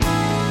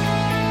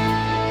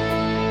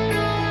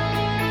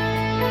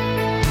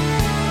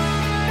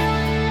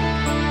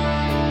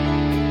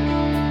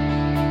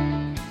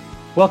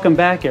Welcome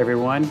back,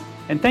 everyone,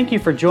 and thank you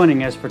for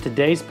joining us for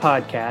today's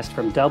podcast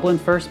from Dublin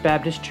First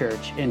Baptist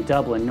Church in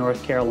Dublin,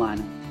 North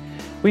Carolina.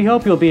 We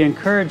hope you'll be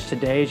encouraged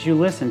today as you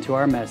listen to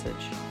our message.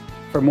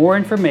 For more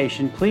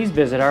information, please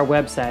visit our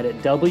website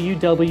at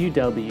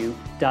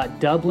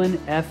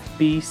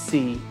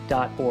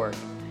www.dublinfbc.org.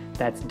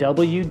 That's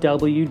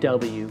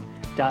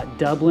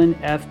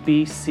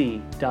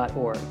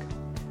www.dublinfbc.org.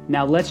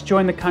 Now let's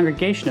join the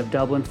congregation of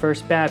Dublin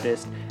First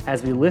Baptist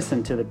as we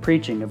listen to the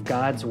preaching of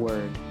God's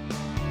Word.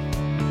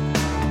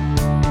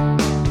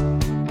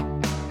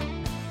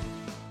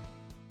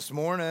 This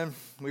morning,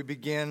 we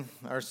begin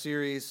our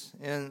series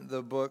in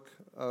the book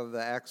of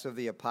the Acts of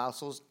the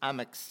Apostles. I'm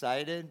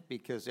excited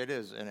because it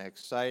is an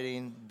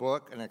exciting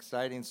book, an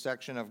exciting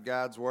section of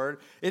God's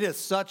Word. It is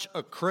such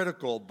a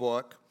critical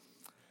book.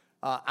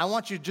 I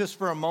want you just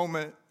for a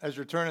moment, as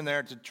you're turning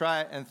there, to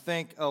try and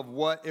think of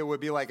what it would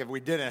be like if we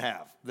didn't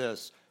have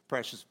this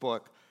precious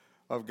book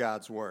of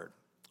God's Word.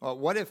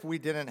 What if we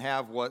didn't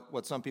have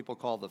what some people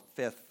call the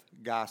fifth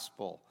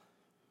gospel?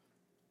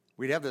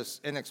 We'd have this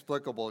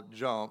inexplicable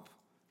jump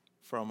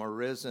from a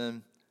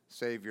risen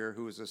Savior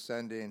who is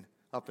ascending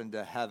up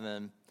into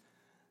heaven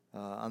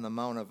on the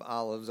Mount of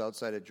Olives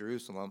outside of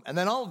Jerusalem. And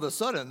then all of a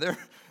sudden, there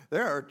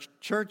are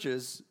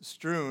churches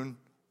strewn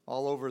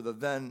all over the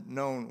then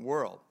known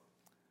world.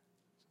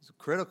 It's a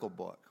critical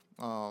book.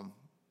 And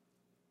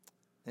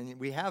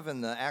we have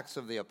in the Acts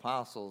of the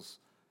Apostles,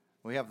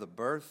 we have the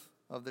birth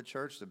of the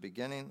church, the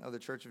beginning of the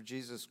Church of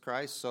Jesus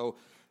Christ. So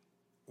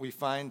we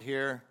find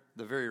here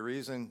the very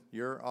reason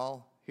you're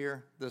all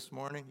here this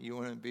morning. You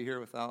wouldn't be here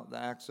without the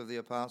Acts of the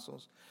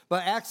Apostles.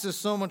 But Acts is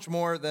so much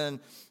more than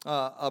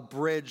a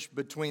bridge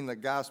between the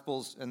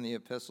Gospels and the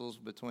epistles,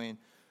 between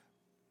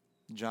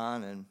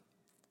John and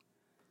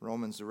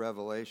Romans to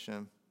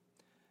Revelation.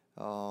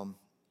 So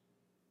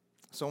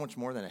much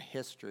more than a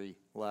history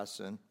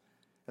lesson.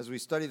 As we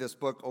study this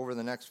book over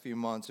the next few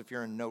months, if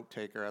you're a note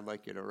taker, I'd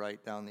like you to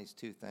write down these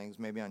two things,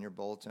 maybe on your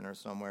bulletin or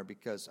somewhere,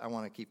 because I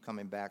want to keep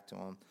coming back to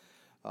them.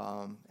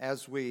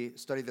 As we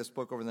study this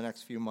book over the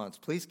next few months,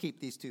 please keep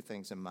these two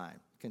things in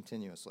mind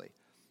continuously.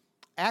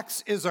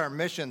 Acts is our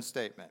mission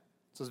statement.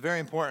 So it's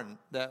very important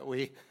that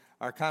we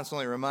are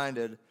constantly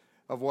reminded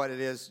of what it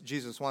is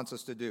Jesus wants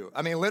us to do.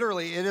 I mean,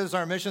 literally, it is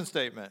our mission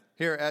statement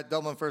here at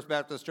Dublin First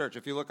Baptist Church.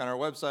 If you look on our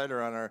website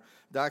or on our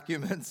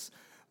documents,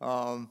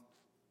 our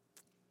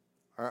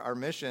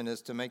mission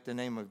is to make the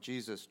name of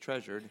Jesus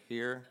treasured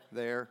here,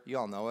 there, you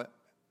all know it,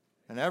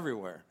 and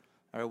everywhere.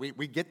 All right,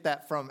 we get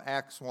that from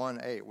Acts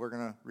 1:8. We're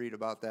going to read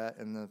about that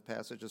in the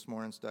passage this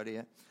morning, study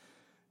it.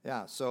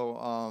 Yeah, so,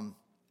 and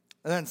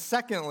then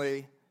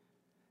secondly,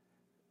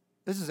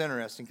 this is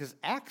interesting because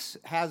Acts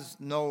has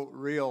no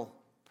real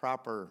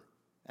proper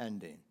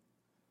ending.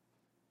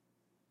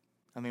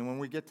 I mean, when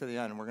we get to the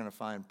end, we're going to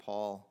find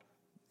Paul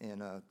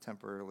in a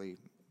temporarily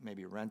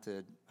maybe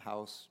rented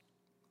house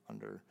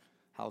under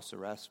house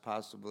arrest,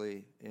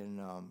 possibly in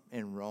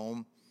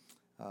Rome.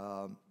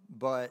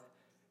 But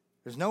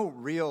there's no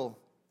real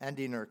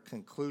ending or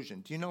conclusion.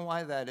 Do you know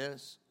why that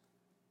is?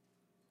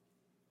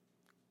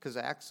 Because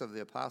Acts of the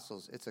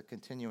Apostles, it's a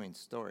continuing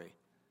story.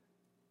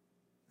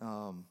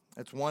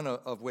 It's one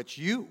of which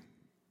you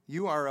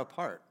are a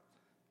part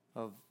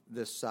of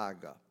this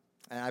saga.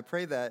 And I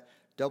pray that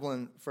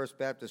Dublin First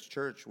Baptist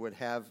Church would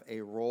have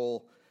a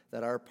role,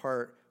 that our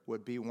part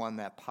would be one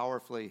that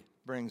powerfully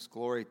brings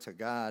glory to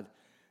God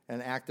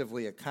and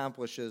actively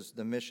accomplishes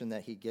the mission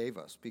that he gave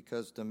us,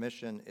 because the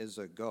mission is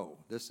a go.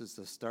 This is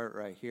the start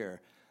right here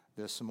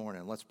this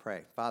morning. Let's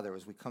pray. Father,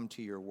 as we come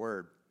to your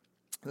word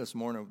this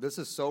morning, this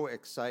is so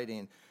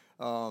exciting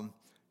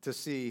to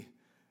see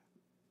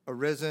a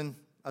risen,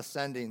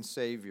 ascending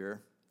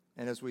Savior.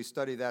 And as we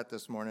study that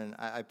this morning,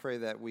 I pray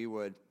that we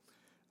would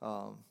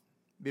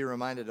be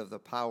reminded of the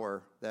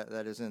power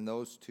that is in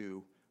those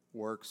two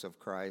works of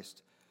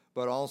Christ.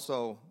 But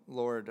also,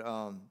 Lord,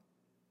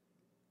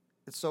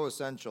 it's so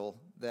essential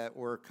that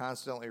we're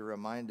constantly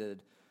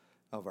reminded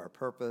of our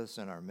purpose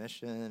and our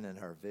mission and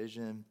our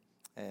vision,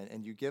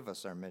 and you give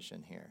us our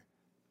mission here.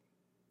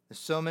 There's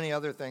so many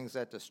other things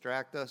that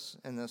distract us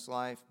in this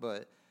life,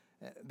 but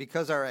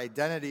because our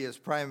identity is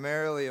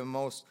primarily and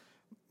most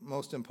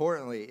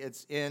importantly,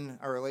 it's in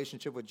our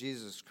relationship with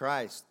Jesus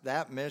Christ,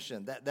 that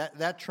mission,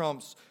 that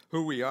trumps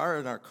who we are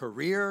in our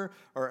career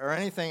or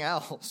anything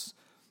else.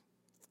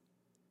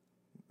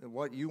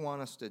 What you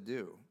want us to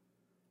do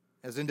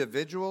as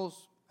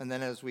individuals, and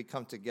then as we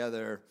come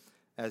together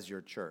as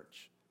your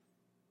church.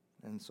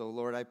 And so,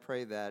 Lord, I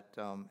pray that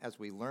as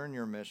we learn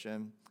your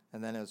mission,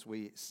 and then as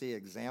we see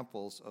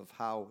examples of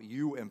how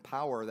you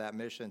empower that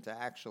mission to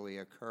actually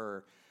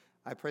occur,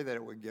 I pray that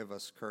it would give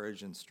us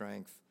courage and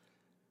strength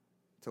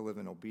to live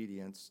in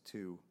obedience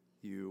to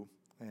you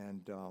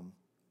and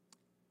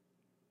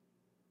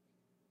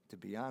to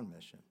be on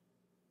mission.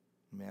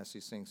 May I ask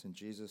these things in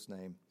Jesus'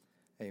 name,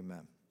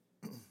 amen.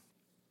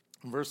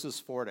 Verses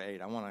 4 to 8,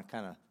 I want to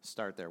kind of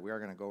start there. We are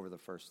going to go over the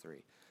first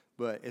three.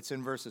 but it's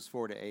in verses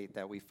 4 to 8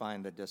 that we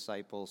find the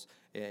disciples'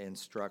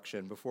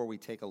 instruction before we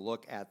take a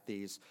look at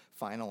these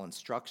final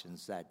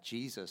instructions that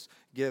Jesus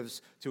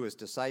gives to his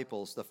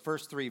disciples. The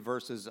first 3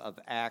 verses of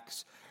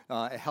Acts,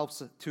 it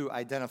helps to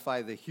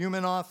identify the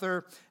human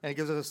author, and it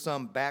gives us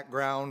some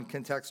background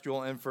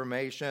contextual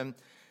information.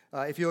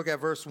 If you look at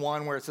verse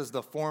 1 where it says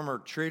the former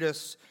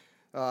treatise,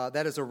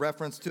 that is a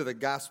reference to the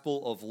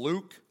Gospel of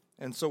Luke.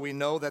 And so we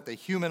know that the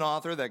human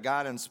author that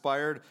God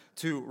inspired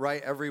to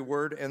write every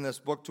word in this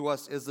book to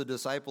us is the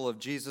disciple of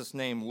Jesus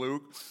named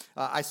Luke.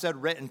 I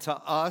said written to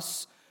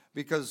us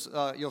because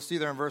you'll see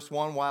there in verse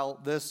 1,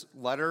 while this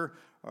letter,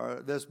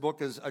 this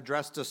book is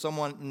addressed to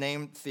someone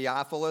named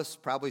Theophilus,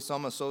 probably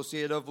some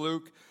associate of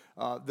Luke,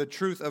 the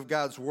truth of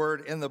God's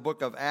word in the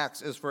book of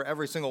Acts is for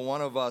every single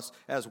one of us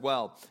as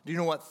well. Do you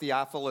know what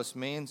Theophilus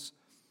means?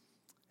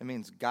 It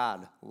means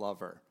God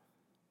lover.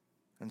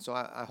 And so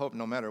I hope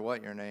no matter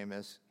what your name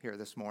is here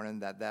this morning,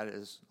 that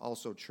is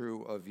also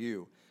true of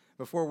you.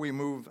 Before we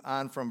move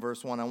on from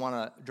verse 1, I want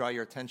to draw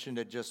your attention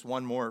to just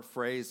one more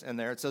phrase in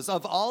there. It says,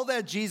 of all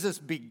that Jesus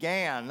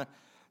began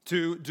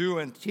to do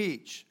and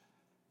teach,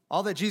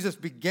 all that Jesus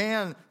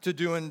began to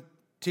do and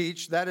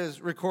teach, that is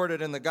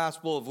recorded in the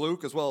Gospel of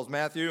Luke as well as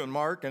Matthew and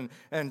Mark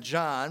and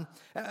John.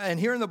 And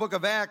here in the book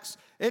of Acts,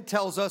 it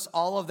tells us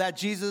all of that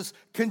Jesus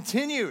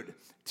continued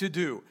to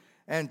do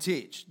and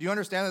teach. Do you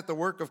understand that the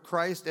work of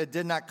Christ, it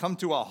did not come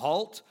to a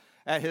halt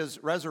at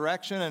his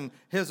resurrection and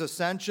his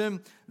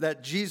ascension,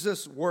 that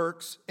Jesus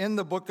works in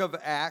the book of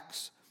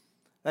Acts,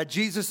 that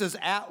Jesus is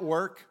at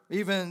work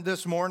even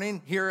this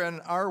morning here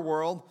in our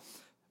world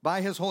by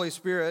his Holy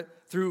Spirit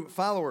through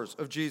followers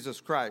of Jesus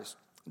Christ.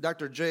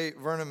 Dr. J.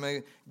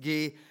 Vernon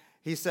McGee,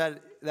 he said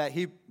that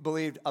he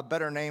believed a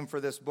better name for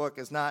this book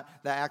is not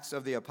the Acts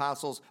of the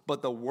Apostles,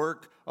 but the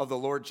work of the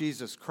Lord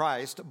Jesus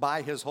Christ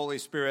by his Holy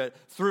Spirit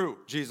through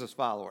Jesus'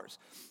 followers.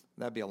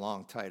 That'd be a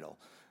long title.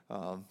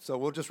 So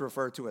we'll just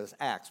refer to it as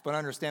Acts, but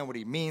understand what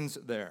he means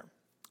there.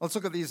 Let's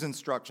look at these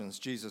instructions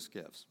Jesus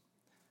gives,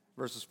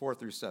 verses 4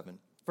 through 7.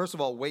 First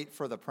of all, wait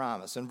for the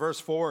promise. In verse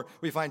 4,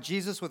 we find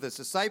Jesus with his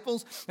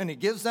disciples, and he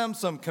gives them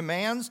some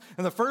commands.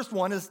 And the first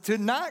one is to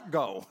not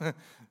go,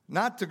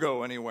 not to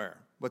go anywhere,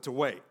 but to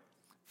wait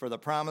for the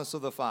promise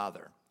of the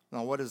Father.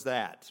 Now, what is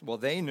that? Well,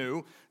 they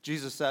knew,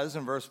 Jesus says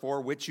in verse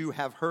 4, which you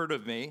have heard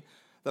of me.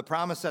 The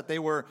promise that they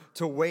were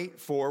to wait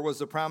for was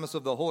the promise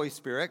of the Holy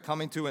Spirit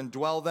coming to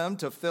indwell them,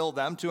 to fill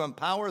them, to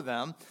empower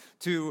them,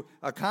 to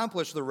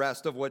accomplish the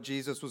rest of what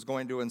Jesus was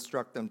going to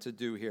instruct them to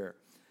do here.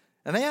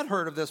 And they had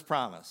heard of this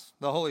promise,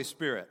 the Holy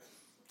Spirit.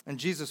 And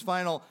Jesus'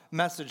 final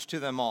message to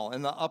them all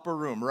in the upper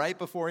room, right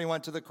before he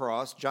went to the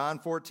cross, John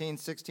 14,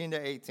 16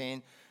 to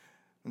 18,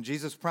 and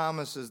Jesus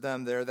promises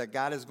them there that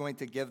God is going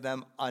to give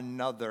them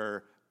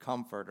another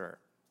comforter,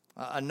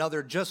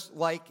 another just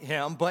like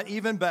him, but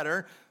even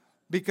better,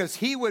 because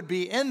he would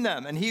be in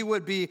them and he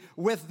would be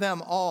with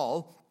them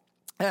all.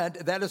 And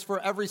that is for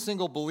every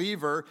single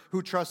believer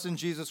who trusts in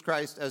Jesus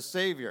Christ as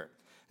Savior.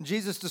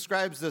 Jesus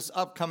describes this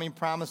upcoming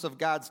promise of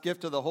God's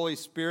gift of the Holy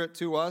Spirit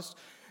to us,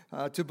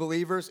 to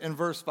believers. In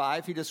verse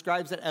 5, he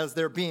describes it as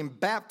they're being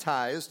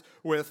baptized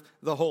with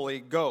the Holy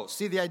Ghost.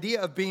 See, the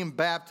idea of being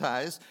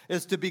baptized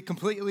is to be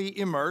completely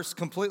immersed,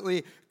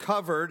 completely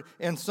covered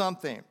in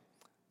something.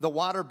 The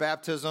water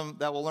baptism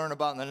that we'll learn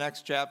about in the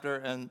next chapter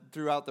and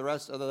throughout the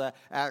rest of the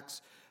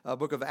Acts,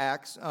 book of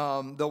Acts,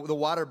 the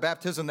water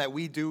baptism that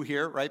we do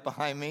here right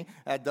behind me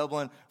at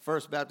Dublin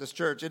First Baptist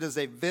Church, it is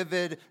a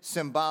vivid,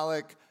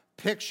 symbolic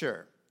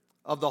picture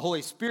of the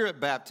Holy Spirit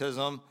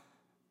baptism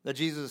that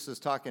Jesus is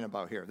talking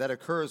about here, that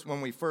occurs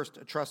when we first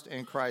trust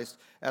in Christ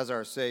as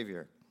our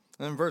Savior.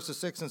 And in verses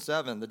 6 and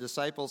 7, the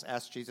disciples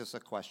ask Jesus a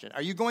question.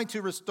 Are you going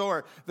to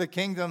restore the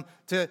kingdom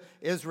to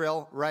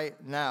Israel right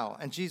now?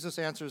 And Jesus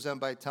answers them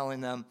by telling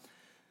them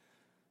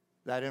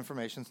that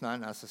information is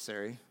not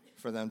necessary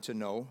for them to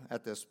know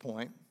at this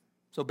point.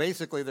 So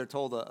basically, they're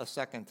told a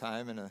second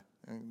time in a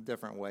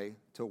different way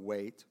to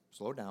wait.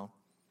 Slow down.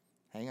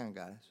 Hang on,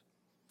 guys.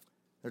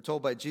 They're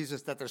told by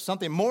Jesus that there's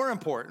something more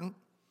important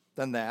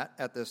than that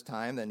at this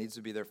time that needs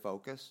to be their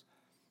focus.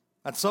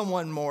 And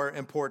someone more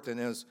important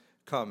is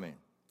coming.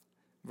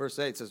 Verse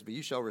 8 says, but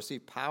you shall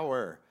receive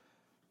power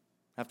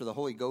after the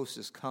Holy Ghost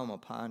is come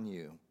upon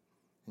you,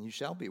 and you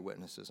shall be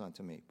witnesses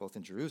unto me, both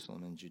in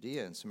Jerusalem and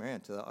Judea and Samaria,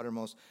 and to the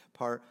uttermost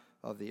part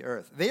of the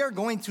earth. They are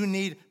going to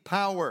need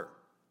power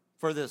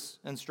for this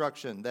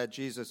instruction that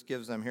Jesus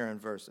gives them here in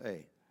verse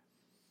 8.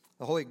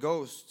 The Holy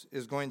Ghost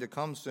is going to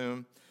come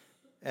soon,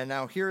 and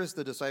now here is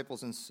the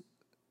disciples'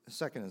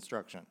 second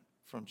instruction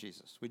from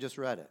Jesus. We just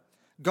read it.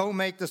 Go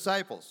make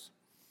disciples.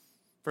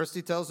 First,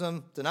 he tells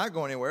them to not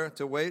go anywhere,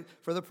 to wait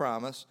for the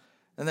promise,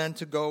 and then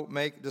to go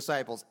make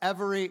disciples.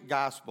 Every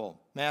gospel,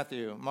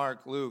 Matthew,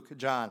 Mark, Luke,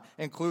 John,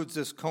 includes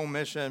this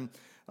commission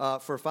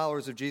for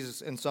followers of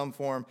Jesus in some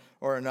form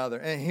or another.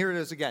 And here it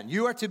is again.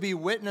 You are to be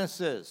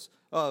witnesses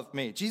of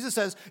me. Jesus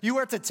says, you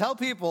are to tell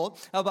people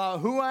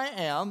about who I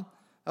am,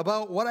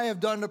 about what I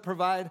have done to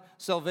provide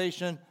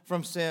salvation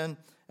from sin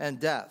and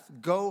death.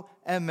 Go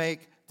and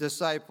make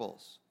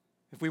disciples.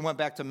 If we went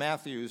back to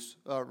Matthew's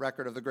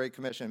record of the Great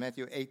Commission,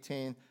 Matthew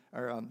 18,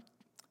 or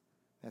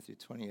Matthew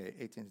 28,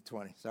 18 to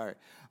 20, sorry.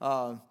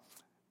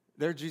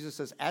 There Jesus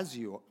says, as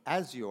you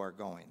are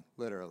going,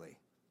 literally.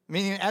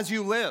 Meaning as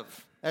you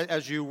live,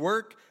 as you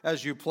work,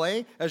 as you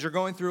play, as you're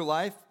going through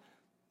life,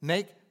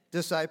 make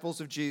disciples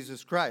of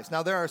Jesus Christ.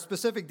 Now, there are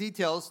specific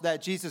details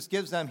that Jesus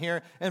gives them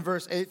here in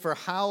verse 8 for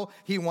how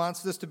he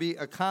wants this to be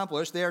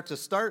accomplished. They are to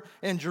start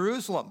in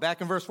Jerusalem.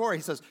 Back in verse 4,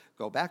 he says,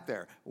 go back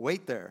there,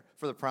 wait there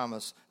for the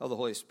promise of the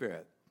Holy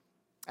Spirit.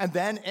 And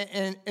then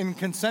in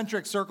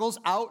concentric circles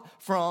out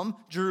from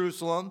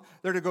Jerusalem,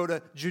 they're to go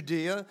to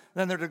Judea,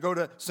 then they're to go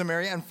to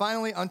Samaria, and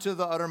finally unto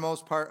the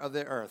uttermost part of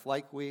the earth,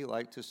 like we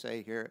like to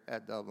say here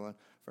at Dublin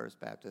First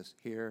Baptist,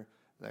 here,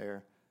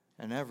 there,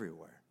 and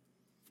everywhere.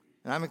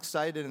 And I'm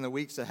excited in the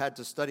weeks ahead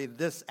to study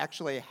this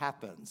actually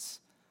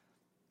happens.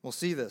 We'll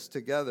see this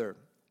together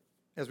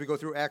as we go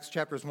through Acts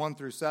chapters 1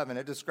 through 7.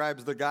 It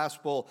describes the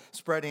gospel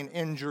spreading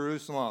in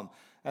Jerusalem.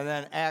 And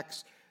then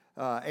Acts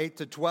 8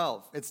 to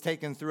 12, it's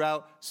taken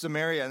throughout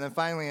Samaria. And then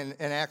finally in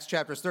Acts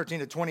chapters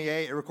 13 to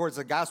 28, it records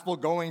the gospel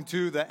going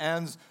to the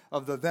ends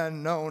of the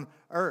then known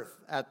earth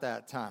at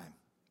that time.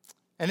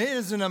 And it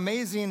is an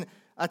amazing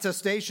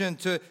attestation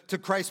to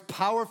Christ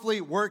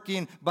powerfully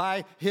working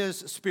by his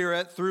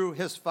Spirit through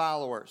his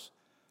followers.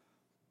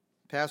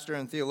 Pastor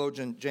and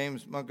theologian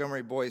James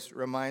Montgomery Boyce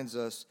reminds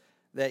us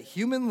that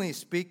humanly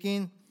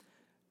speaking,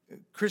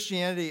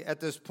 Christianity at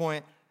this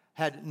point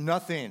had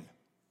nothing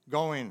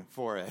going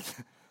for it.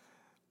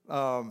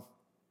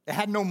 It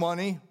had no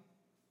money.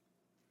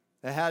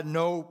 It had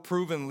no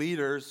proven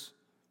leaders.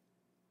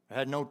 It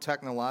had no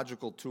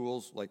technological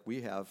tools like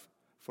we have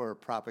for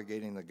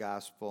propagating the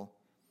gospel.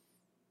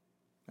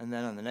 And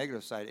then on the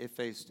negative side, it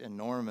faced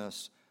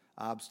enormous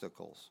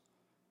obstacles.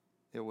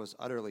 It was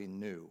utterly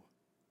new.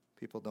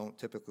 People don't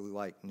typically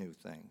like new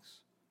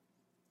things.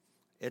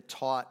 It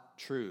taught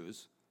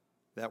truths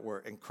that were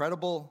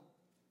incredible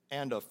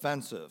and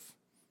offensive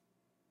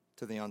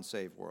to the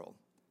unsaved world.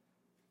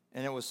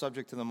 And it was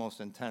subject to the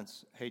most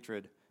intense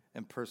hatred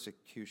and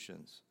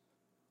persecutions.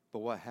 But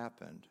what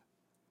happened?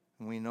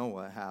 And we know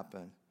what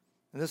happened.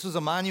 And this was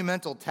a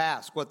monumental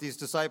task, what these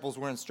disciples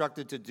were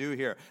instructed to do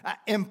here.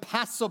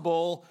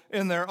 Impossible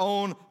in their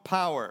own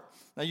power.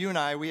 Now, you and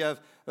I, we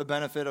have the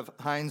benefit of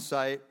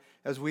hindsight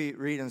as we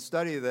read and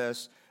study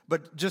this.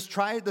 But just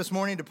try it this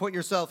morning to put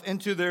yourself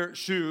into their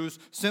shoes.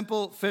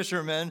 Simple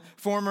fishermen,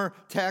 former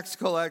tax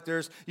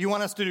collectors. You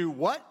want us to do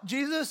what,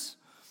 Jesus?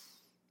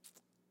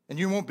 And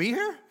you won't be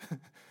here?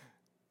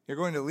 You're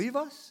going to leave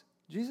us,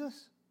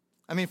 Jesus?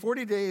 I mean,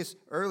 40 days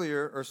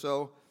earlier or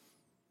so,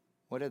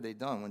 what had they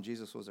done when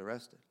Jesus was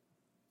arrested?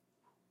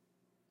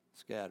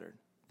 Scattered.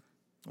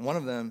 One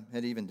of them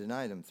had even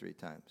denied him 3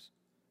 times.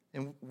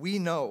 And we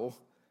know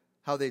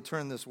how they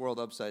turned this world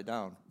upside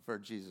down for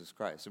Jesus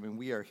Christ. I mean,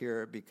 we are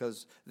here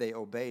because they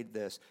obeyed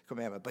this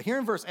commandment. But here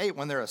in verse 8,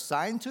 when they're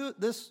assigned to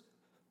this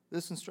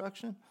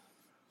instruction,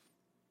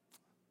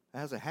 it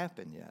hasn't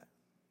happened yet.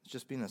 It's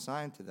just being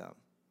assigned to them.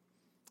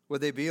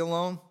 Would they be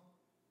alone?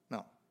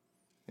 No.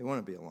 They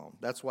wouldn't be alone.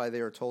 That's why they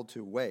are told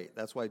to wait.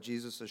 That's why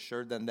Jesus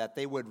assured them that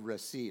they would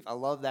receive. I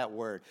love that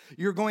word.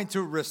 You're going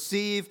to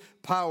receive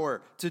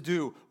power to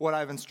do what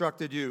I've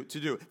instructed you to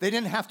do. They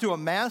didn't have to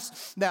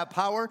amass that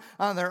power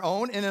on their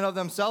own in and of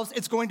themselves.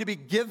 It's going to be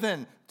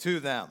given to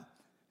them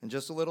in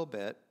just a little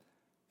bit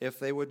if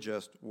they would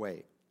just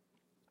wait.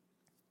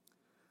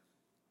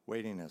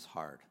 Waiting is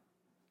hard.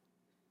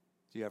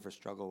 Do you ever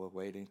struggle with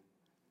waiting?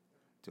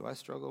 Do I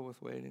struggle with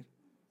waiting?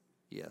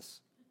 Yes.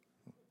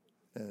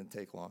 It doesn't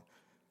take long.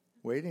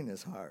 Waiting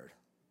is hard.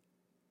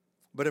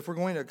 But if we're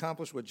going to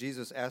accomplish what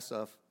Jesus asks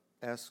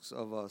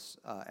of us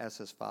as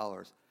his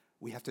followers,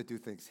 we have to do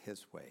things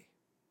his way.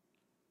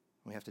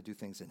 We have to do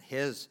things in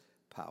his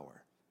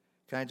power.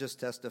 Can I just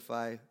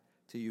testify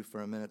to you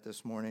for a minute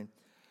this morning?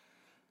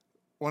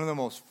 One of the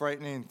most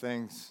frightening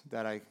things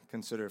that I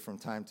consider from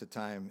time to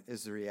time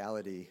is the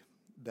reality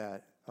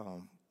that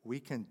we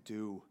can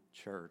do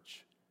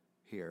church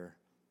here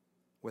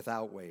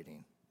without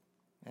waiting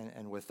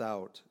and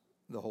without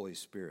the Holy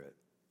Spirit.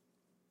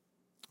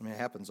 I mean, it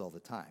happens all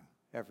the time,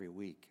 every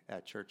week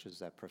at churches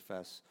that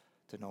profess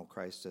to know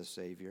Christ as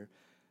Savior,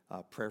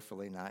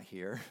 prayerfully not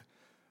here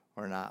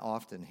or not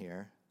often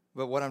here.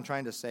 But what I'm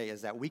trying to say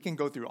is that we can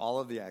go through all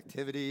of the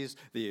activities,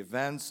 the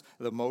events,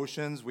 the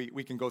motions.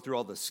 We can go through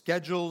all the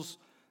schedules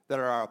that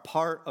are a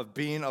part of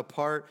being a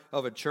part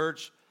of a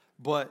church.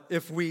 But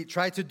if we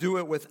try to do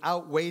it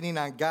without waiting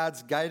on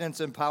God's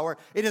guidance and power,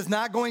 it is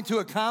not going to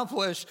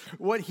accomplish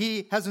what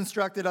he has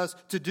instructed us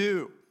to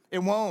do. It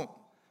won't.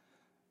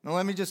 Now,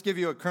 let me just give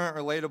you a current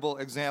relatable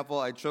example.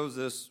 I chose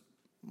this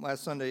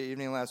last Sunday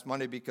evening, last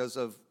Monday, because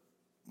of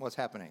what's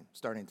happening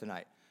starting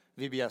tonight.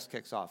 VBS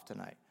kicks off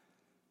tonight.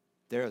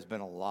 There has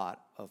been a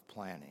lot of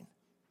planning.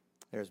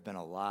 There's been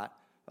a lot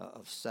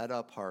of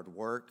setup, hard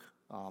work.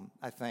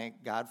 I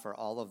thank God for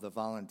all of the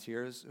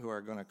volunteers who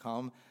are going to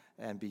come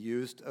and be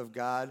used of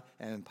God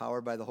and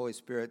empowered by the Holy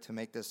Spirit to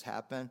make this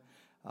happen.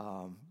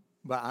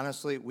 But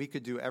honestly, we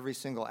could do every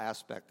single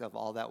aspect of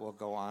all that will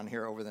go on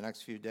here over the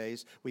next few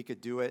days. We could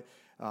do it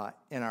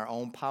in our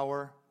own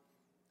power.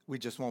 We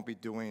just won't be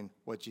doing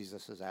what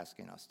Jesus is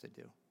asking us to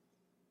do.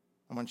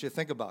 I want you to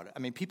think about it. I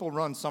mean, people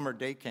run summer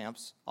day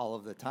camps all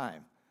of the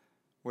time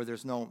where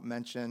there's no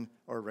mention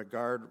or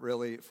regard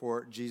really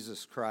for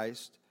Jesus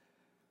Christ.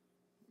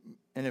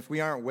 And if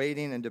we aren't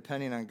waiting and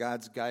depending on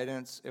God's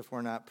guidance, if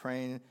we're not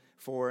praying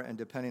for and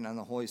depending on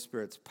the Holy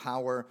Spirit's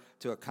power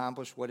to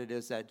accomplish what it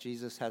is that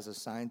Jesus has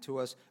assigned to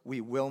us,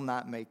 we will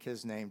not make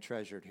his name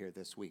treasured here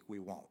this week. We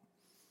won't.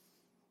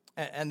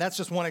 And that's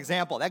just one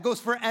example. That goes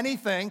for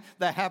anything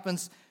that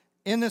happens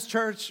in this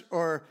church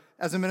or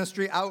as a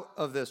ministry out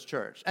of this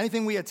church.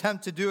 Anything we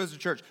attempt to do as a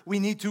church, we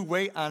need to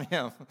wait on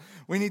him.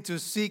 We need to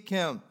seek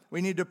him.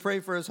 We need to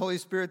pray for his Holy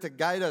Spirit to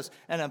guide us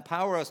and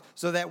empower us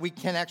so that we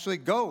can actually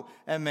go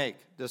and make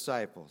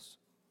disciples.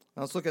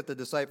 Now let's look at the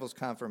disciples'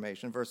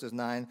 confirmation, verses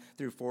 9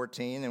 through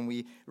 14, and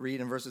we read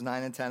in verses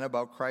 9 and 10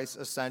 about Christ's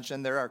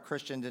ascension. There are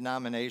Christian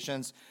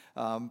denominations,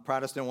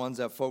 Protestant ones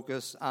that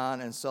focus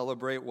on and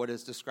celebrate what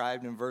is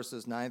described in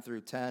verses 9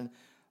 through 10,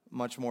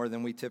 much more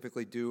than we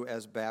typically do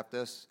as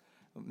Baptists.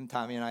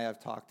 Tommy and I have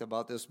talked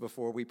about this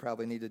before. We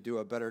probably need to do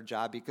a better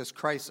job because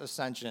Christ's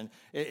ascension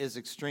is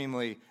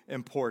extremely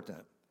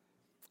important.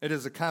 It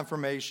is a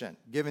confirmation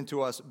given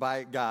to us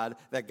by God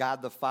that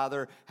God the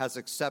Father has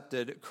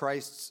accepted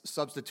Christ's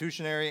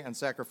substitutionary and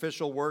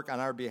sacrificial work on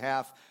our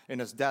behalf in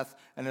his death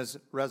and his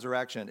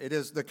resurrection. It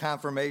is the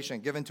confirmation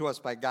given to us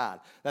by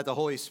God that the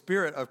Holy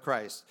Spirit of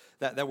Christ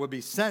that would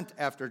be sent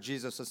after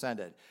Jesus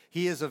ascended,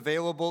 he is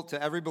available to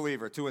every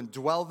believer to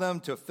indwell them,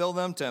 to fill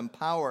them, to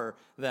empower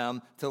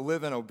them to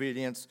live in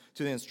obedience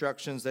to the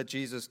instructions that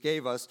Jesus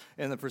gave us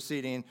in the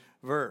preceding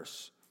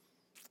verse.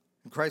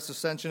 Christ's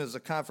ascension is a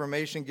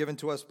confirmation given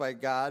to us by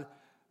God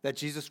that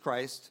Jesus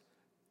Christ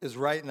is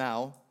right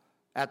now,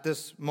 at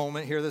this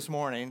moment here this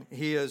morning,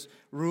 he is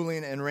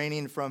ruling and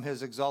reigning from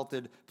his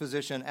exalted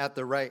position at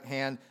the right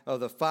hand of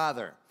the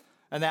Father.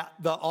 And that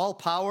the all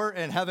power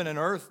in heaven and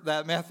earth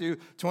that Matthew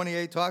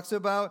 28 talks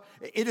about,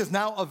 it is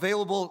now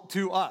available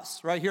to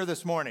us right here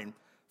this morning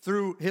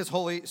through his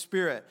Holy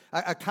Spirit.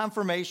 A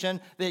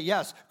confirmation that,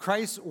 yes,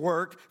 Christ's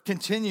work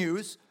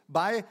continues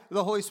by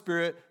the Holy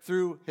Spirit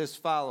through his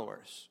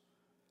followers.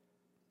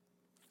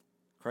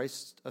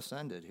 Christ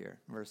ascended here,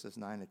 verses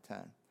 9 to 10.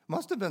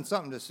 Must have been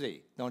something to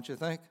see, don't you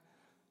think?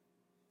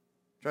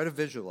 Try to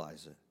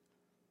visualize it.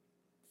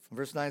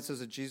 Verse 9 says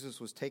that Jesus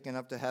was taken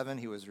up to heaven.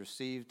 He was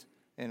received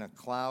in a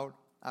cloud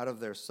out of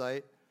their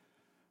sight.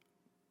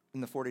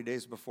 In the 40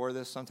 days before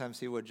this,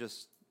 sometimes he would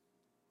just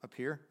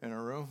appear in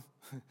a room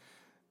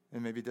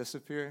and maybe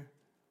disappear.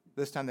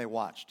 This time they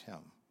watched him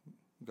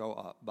go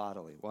up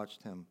bodily,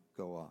 watched him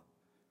go up.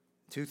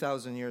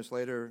 2,000 years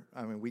later,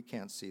 I mean, we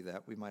can't see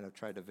that. We might have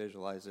tried to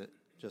visualize it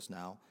just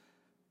now.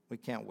 We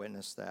can't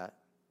witness that.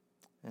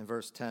 In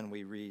verse 10,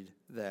 we read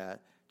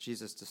that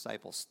Jesus'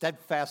 disciples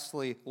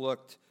steadfastly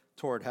looked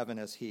toward heaven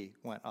as he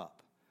went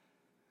up.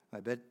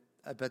 I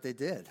bet they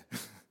did.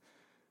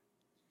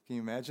 Can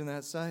you imagine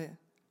that sight?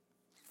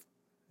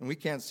 And we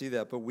can't see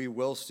that, but we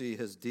will see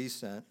his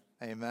descent.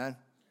 Amen.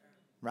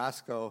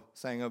 Roscoe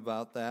sang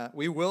about that.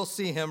 We will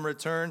see him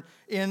return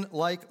in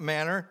like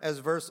manner, as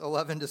verse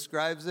 11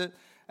 describes it.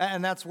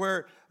 And that's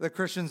where the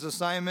Christian's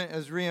assignment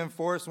is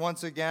reinforced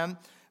once again.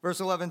 Verse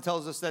 11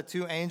 tells us that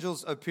two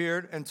angels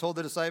appeared and told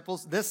the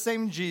disciples, this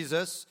same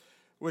Jesus,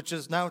 which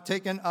is now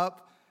taken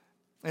up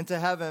into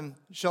heaven,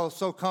 shall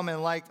so come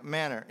in like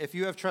manner. If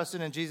you have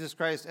trusted in Jesus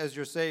Christ as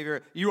your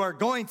Savior, you are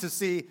going to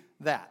see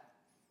that.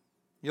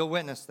 You'll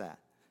witness that.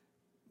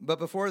 But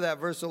before that,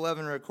 verse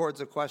 11 records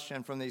a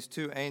question from these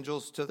two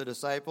angels to the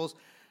disciples.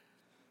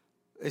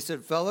 They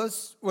said,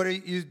 fellas, what are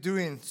you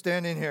doing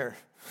standing here,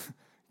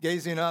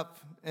 gazing up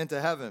into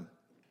heaven?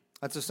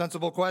 That's a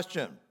sensible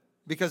question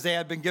because they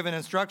had been given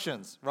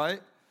instructions,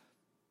 right?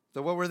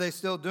 So what were they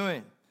still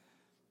doing?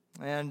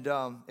 And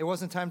it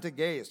wasn't time to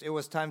gaze. It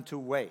was time to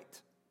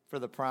wait for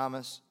the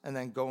promise and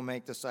then go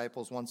make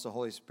disciples once the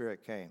Holy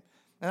Spirit came.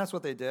 And that's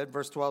what they did.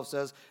 Verse 12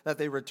 says that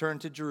they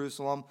returned to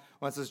Jerusalem.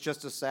 Once it's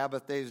just a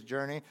Sabbath day's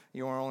journey,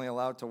 you were only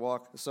allowed to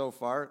walk so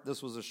far.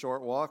 This was a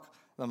short walk.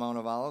 The Mount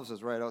of Olives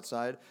is right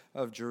outside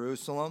of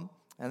Jerusalem.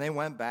 And they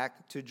went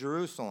back to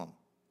Jerusalem,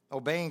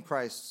 obeying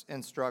Christ's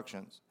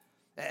instructions.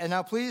 And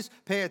now please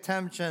pay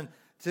attention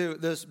to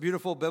this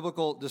beautiful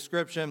biblical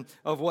description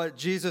of what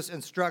Jesus'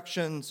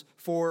 instructions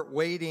for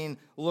waiting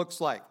looks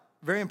like.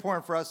 Very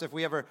important for us if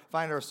we ever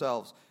find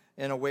ourselves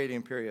in a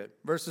waiting period.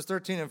 Verses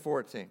 13 and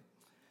 14.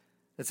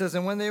 It says,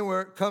 and when they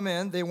were come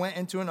in, they went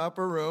into an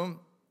upper room.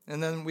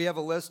 And then we have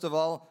a list of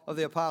all of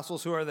the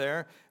apostles who are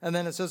there. And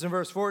then it says in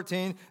verse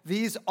 14,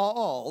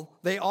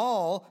 they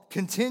all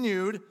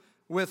continued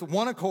with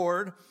one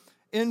accord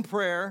in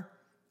prayer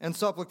and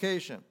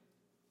supplication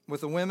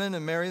with the women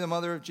and Mary, the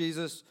mother of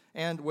Jesus,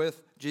 and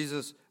with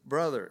Jesus'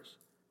 brothers.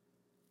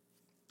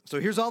 So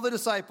here's all the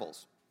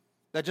disciples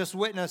that just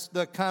witnessed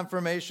the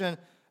confirmation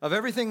of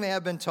everything they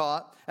have been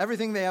taught,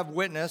 everything they have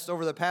witnessed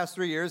over the past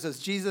 3 years as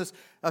Jesus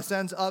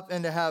ascends up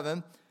into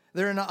heaven.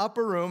 They're in the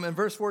upper room, and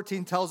verse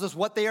 14 tells us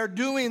what they are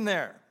doing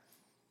there,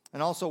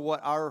 and also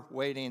what our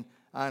waiting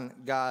on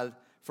God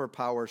for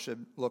power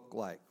should look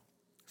like.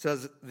 It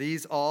says,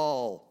 these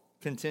all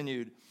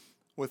continued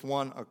with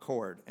one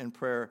accord in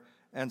prayer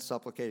and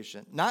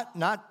supplication.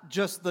 Not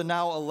just the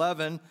now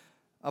 11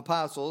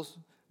 apostles,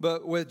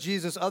 but with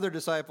Jesus' other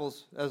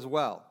disciples as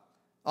well.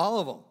 All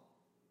of them.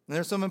 And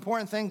there's some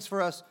important things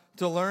for us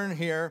to learn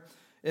here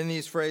in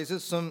these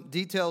phrases, some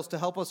details to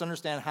help us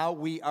understand how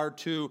we are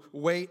to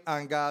wait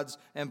on God's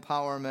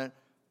empowerment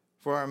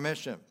for our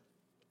mission.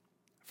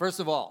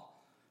 First of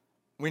all,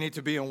 we need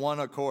to be in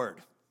one accord,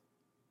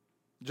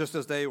 just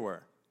as they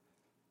were.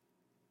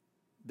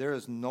 There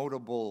is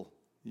notable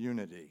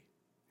unity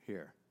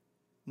here.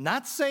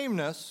 Not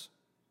sameness,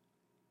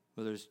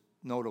 but there's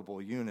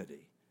notable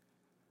unity.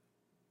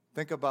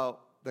 Think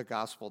about the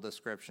gospel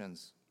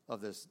descriptions of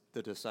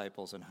the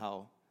disciples and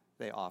how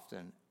they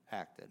often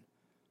acted.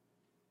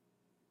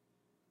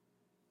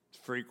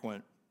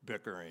 Frequent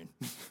bickering,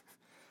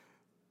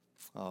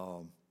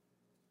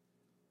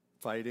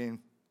 fighting,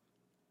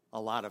 a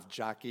lot of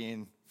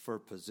jockeying for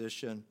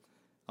position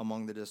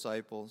among the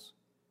disciples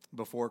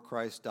before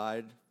Christ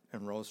died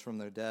and rose from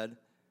the dead.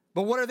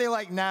 But what are they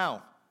like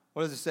now?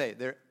 What does it say?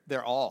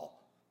 They're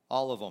all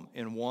of them,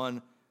 in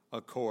one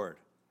accord.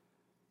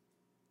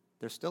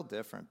 They're still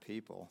different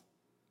people,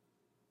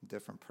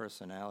 different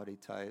personality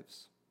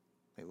types.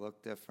 They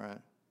look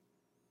different.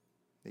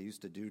 They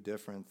used to do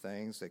different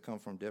things. They come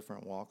from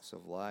different walks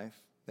of life.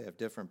 They have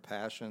different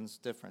passions,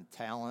 different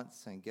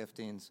talents and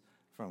giftings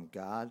from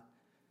God.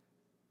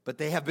 But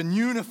they have been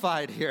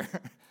unified here.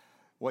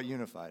 What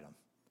unified them?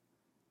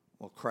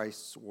 Well,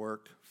 Christ's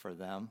work for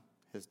them,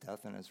 his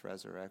death and his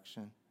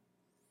resurrection.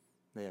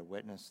 They have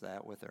witnessed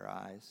that with their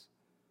eyes.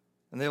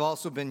 And they've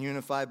also been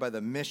unified by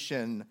the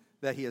mission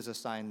that he has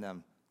assigned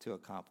them to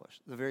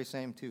accomplish. The very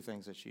same two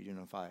things that should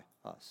unify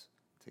us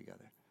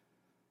together.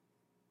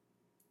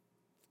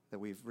 That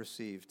we've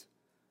received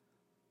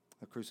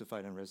a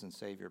crucified and risen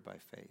Savior by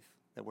faith,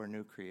 that we're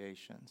new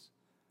creations,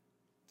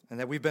 and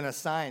that we've been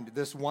assigned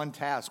this one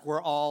task.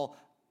 We're all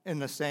in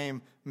the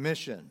same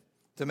mission,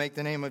 to make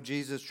the name of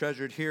Jesus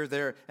treasured here,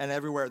 there, and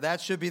everywhere. That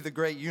should be the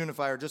great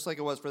unifier, just like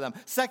it was for them.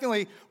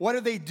 Secondly, what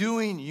are they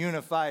doing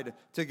unified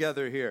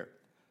together here?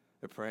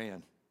 They're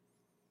praying.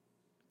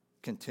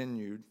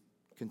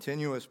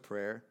 Continuous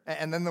prayer.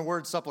 And then the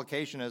word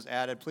supplication is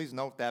added. Please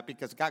note that,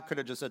 because God could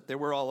have just said they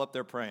were all up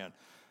there praying.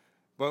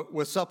 But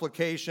with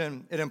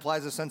supplication, it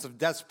implies a sense of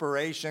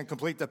desperation,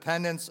 complete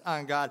dependence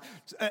on God,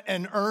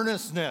 and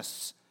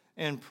earnestness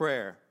in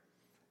prayer.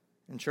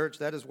 In church,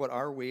 that is what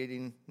our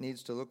waiting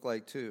needs to look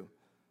like too.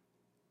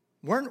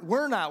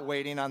 We're not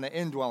waiting on the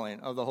indwelling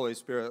of the Holy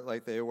Spirit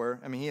like they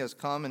were. I mean, he has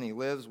come and he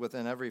lives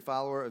within every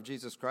follower of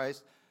Jesus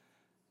Christ.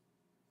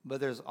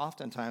 But there's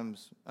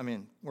oftentimes,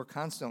 we're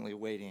constantly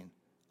waiting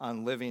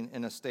on living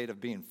in a state of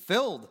being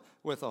filled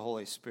with the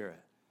Holy Spirit.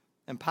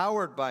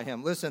 Empowered by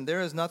him. Listen,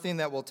 there is nothing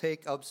that will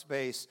take up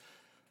space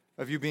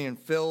of you being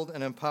filled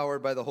and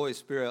empowered by the Holy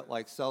Spirit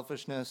like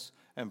selfishness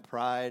and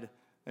pride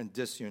and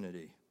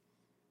disunity.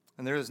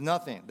 And there is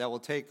nothing that will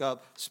take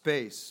up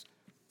space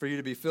for you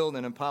to be filled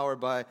and empowered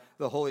by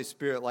the Holy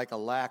Spirit like a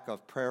lack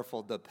of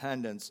prayerful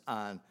dependence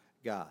on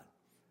God.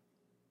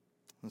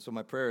 And so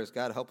my prayer is,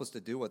 God, help us to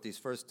do what these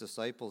first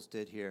disciples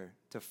did here,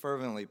 to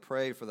fervently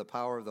pray for the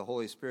power of the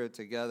Holy Spirit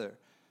together,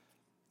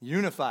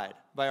 unified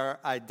by our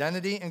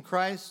identity in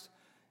Christ,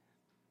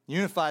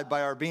 unified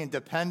by our being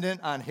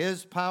dependent on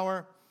his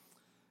power.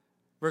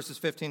 Verses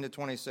 15 to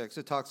 26,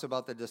 it talks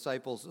about the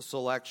disciples'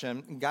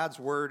 selection. God's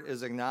word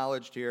is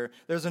acknowledged here.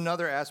 There's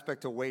another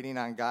aspect of waiting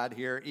on God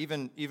here,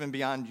 even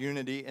beyond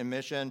unity and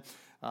mission,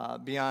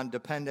 beyond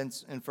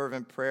dependence and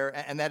fervent prayer,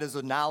 and that is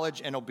the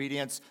knowledge and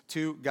obedience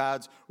to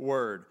God's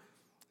word.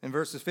 In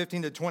verses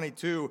 15 to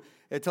 22,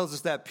 it tells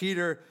us that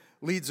Peter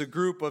leads a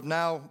group of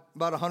now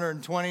about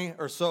 120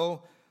 or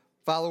so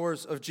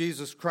followers of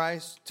Jesus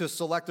Christ to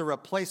select a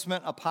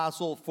replacement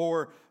apostle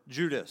for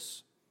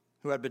Judas,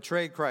 who had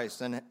betrayed Christ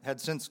and had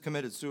since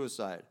committed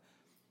suicide.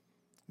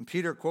 And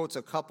Peter quotes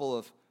a couple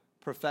of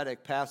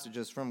prophetic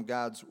passages from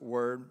God's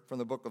word from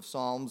the book of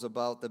Psalms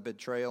about the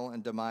betrayal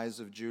and demise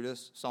of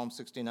Judas, Psalm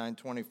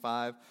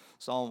 69:25,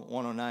 Psalm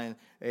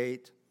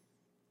 109:8.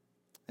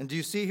 And do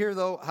you see here,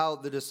 though, how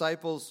the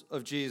disciples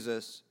of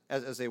Jesus,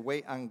 as they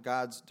wait on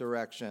God's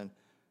direction,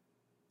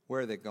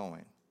 where are they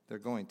going? They're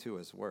going to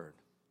his word,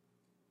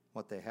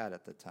 what they had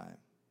at the time.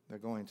 They're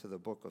going to the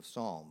book of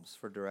Psalms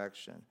for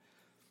direction.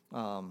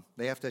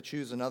 They have to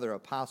choose another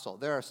apostle.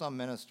 There are some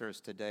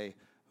ministers today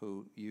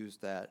who use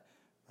that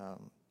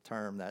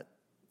term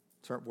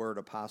word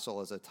apostle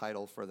as a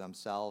title for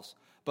themselves.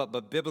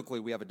 But biblically,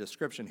 we have a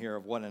description here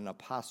of what an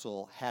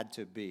apostle had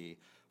to be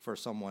for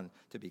someone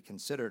to be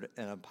considered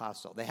an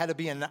apostle. They had to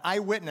be an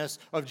eyewitness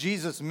of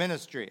Jesus'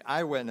 ministry,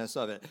 eyewitness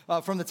of it,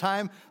 from the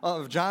time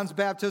of John's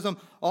baptism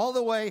all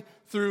the way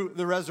through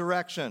the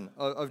resurrection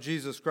of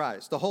Jesus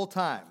Christ, the whole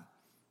time.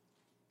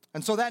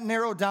 And so that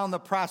narrowed down the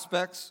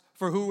prospects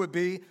for who would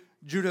be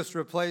Judas'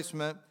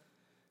 replacement.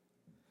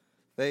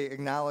 They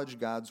acknowledge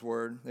God's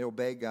word, they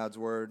obey God's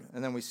word,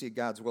 and then we see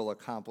God's will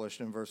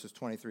accomplished in verses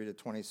 23 to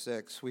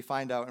 26. We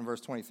find out in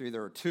verse 23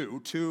 there are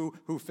two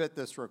who fit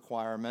this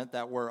requirement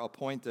that were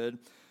appointed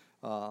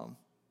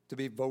to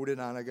be voted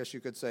on, I guess you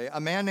could say. A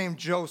man named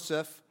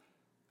Joseph,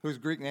 whose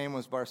Greek name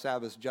was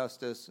Barsabbas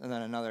Justus, and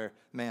then another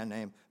man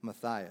named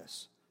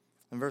Matthias.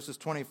 In verses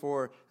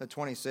 24 to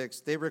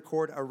 26, they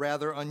record a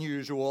rather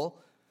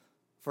unusual,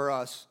 for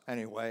us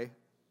anyway,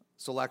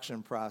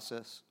 selection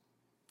process.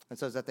 It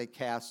says that they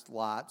cast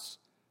lots.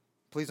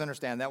 Please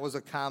understand, that was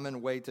a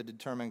common way to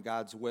determine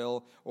God's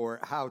will or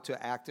how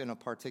to act in a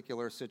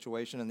particular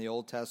situation in the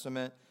Old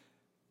Testament.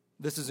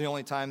 This is the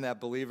only time that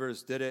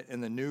believers did it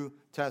in the New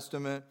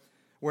Testament.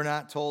 We're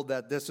not told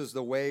that this is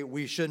the way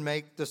we should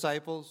make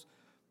disciples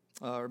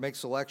or make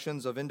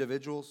selections of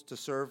individuals to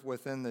serve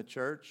within the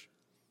church.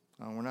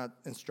 We're not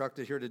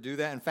instructed here to do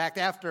that. In fact,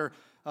 after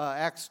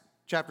Acts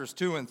chapters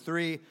 2 and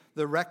 3,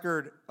 the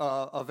record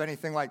of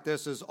anything like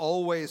this is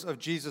always of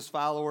Jesus'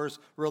 followers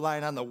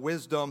relying on the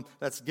wisdom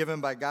that's given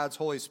by God's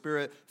Holy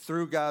Spirit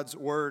through God's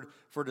word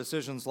for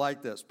decisions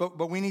like this.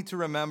 But we need to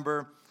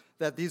remember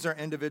that these are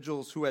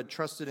individuals who had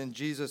trusted in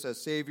Jesus as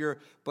Savior,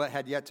 but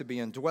had yet to be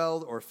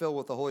indwelled or filled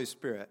with the Holy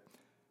Spirit.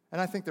 And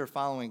I think they're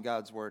following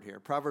God's word here.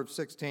 Proverbs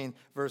 16,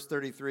 verse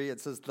 33, it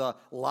says, the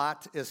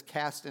lot is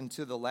cast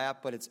into the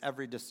lap, but its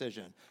every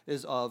decision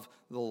is of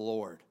the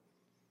Lord.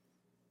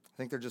 I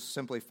think they're just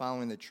simply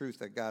following the truth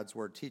that God's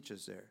word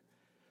teaches there.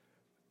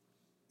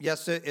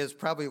 Yes, it is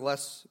probably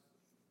less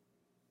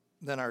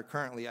than our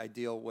currently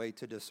ideal way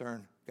to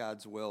discern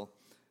God's will,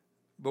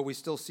 but we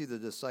still see the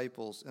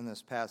disciples in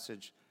this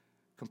passage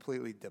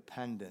completely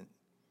dependent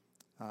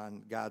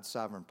on God's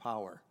sovereign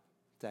power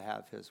to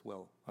have his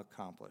will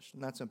accomplished.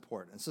 And that's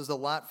important. It says the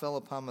lot fell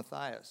upon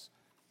Matthias.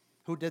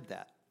 Who did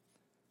that?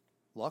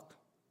 Luck?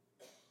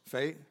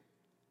 Fate?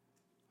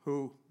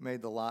 Who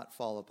made the lot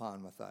fall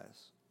upon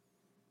Matthias?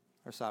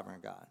 Our sovereign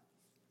God.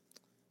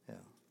 Yeah.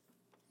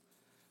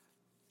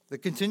 The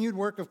continued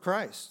work of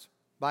Christ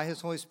by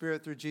his Holy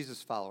Spirit through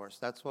Jesus' followers.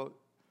 That's what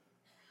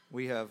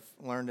we have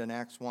learned in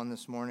Acts 1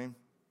 this morning.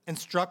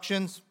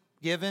 Instructions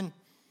given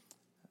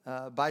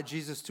by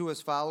Jesus to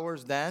his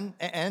followers then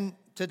and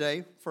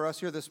today for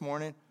us here this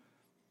morning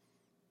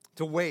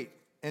to wait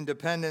in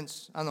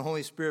dependence on the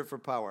Holy Spirit for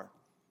power.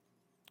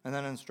 And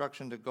then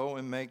instruction to go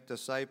and make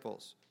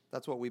disciples.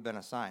 That's what we've been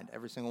assigned,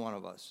 every single one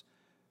of us,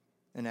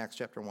 in Acts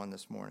chapter 1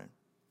 this morning.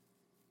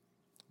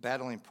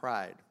 Battling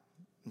pride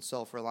and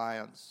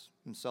self-reliance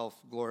and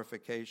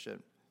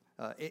self-glorification.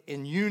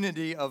 In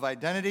unity of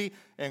identity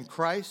in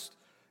Christ,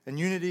 in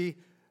unity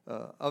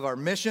of our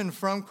mission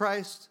from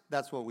Christ,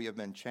 that's what we have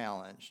been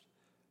challenged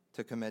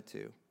to commit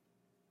to.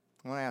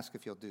 I want to ask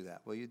if you'll do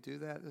that. Will you do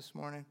that this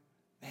morning?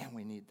 Man,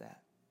 we need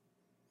that.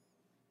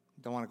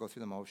 Don't want to go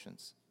through the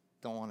motions.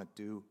 Don't want to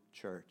do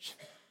church.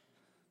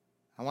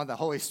 I want the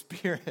Holy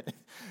Spirit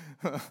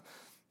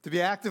to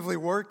be actively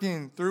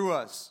working through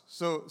us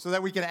so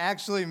that we can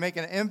actually make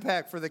an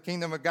impact for the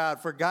kingdom of God,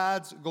 for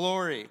God's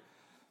glory.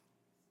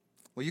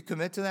 Will you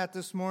commit to that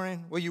this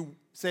morning? Will you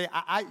say,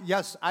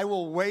 yes, I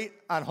will wait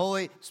on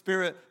Holy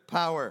Spirit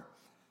power.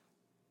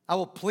 I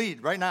will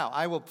plead right now.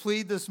 I will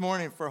plead this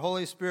morning for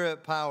Holy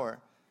Spirit power.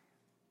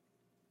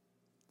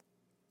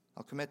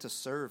 I'll commit to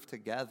serve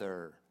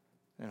together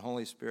in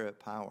Holy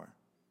Spirit power,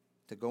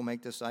 to go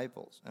make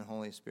disciples in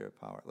Holy Spirit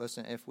power.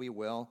 Listen, if we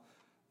will,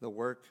 the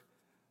work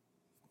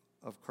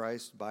of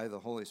Christ by the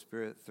Holy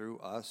Spirit through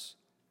us,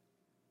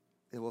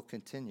 it will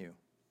continue.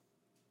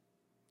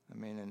 I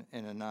mean,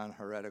 in a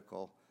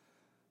non-heretical,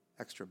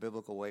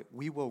 extra-biblical way,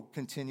 we will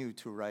continue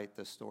to write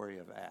the story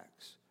of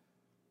Acts,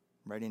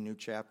 writing new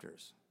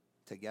chapters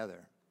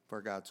together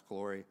for God's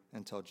glory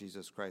until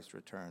Jesus Christ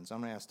returns. I'm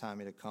going to ask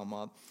Tommy to come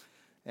up,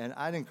 and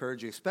I'd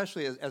encourage you,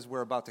 especially as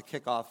we're about to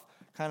kick off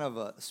kind of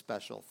a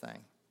special thing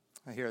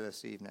here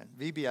this evening.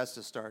 VBS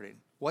is starting.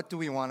 What do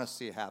we want to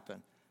see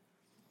happen?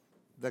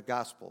 The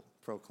gospel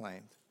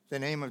proclaimed, the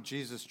name of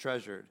Jesus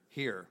treasured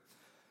here.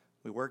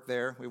 We work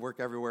there, we work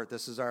everywhere.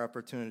 This is our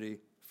opportunity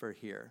for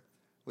here.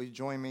 Will you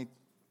join me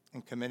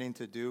in committing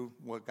to do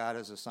what God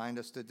has assigned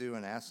us to do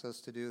and asked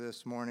us to do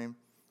this morning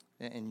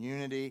in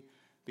unity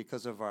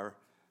because of our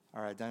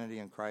identity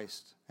in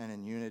Christ and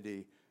in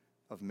unity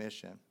of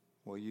mission?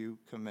 Will you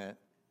commit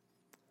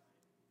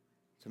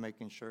to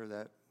making sure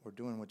that we're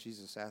doing what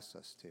Jesus asked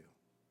us to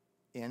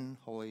in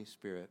Holy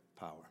Spirit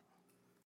power?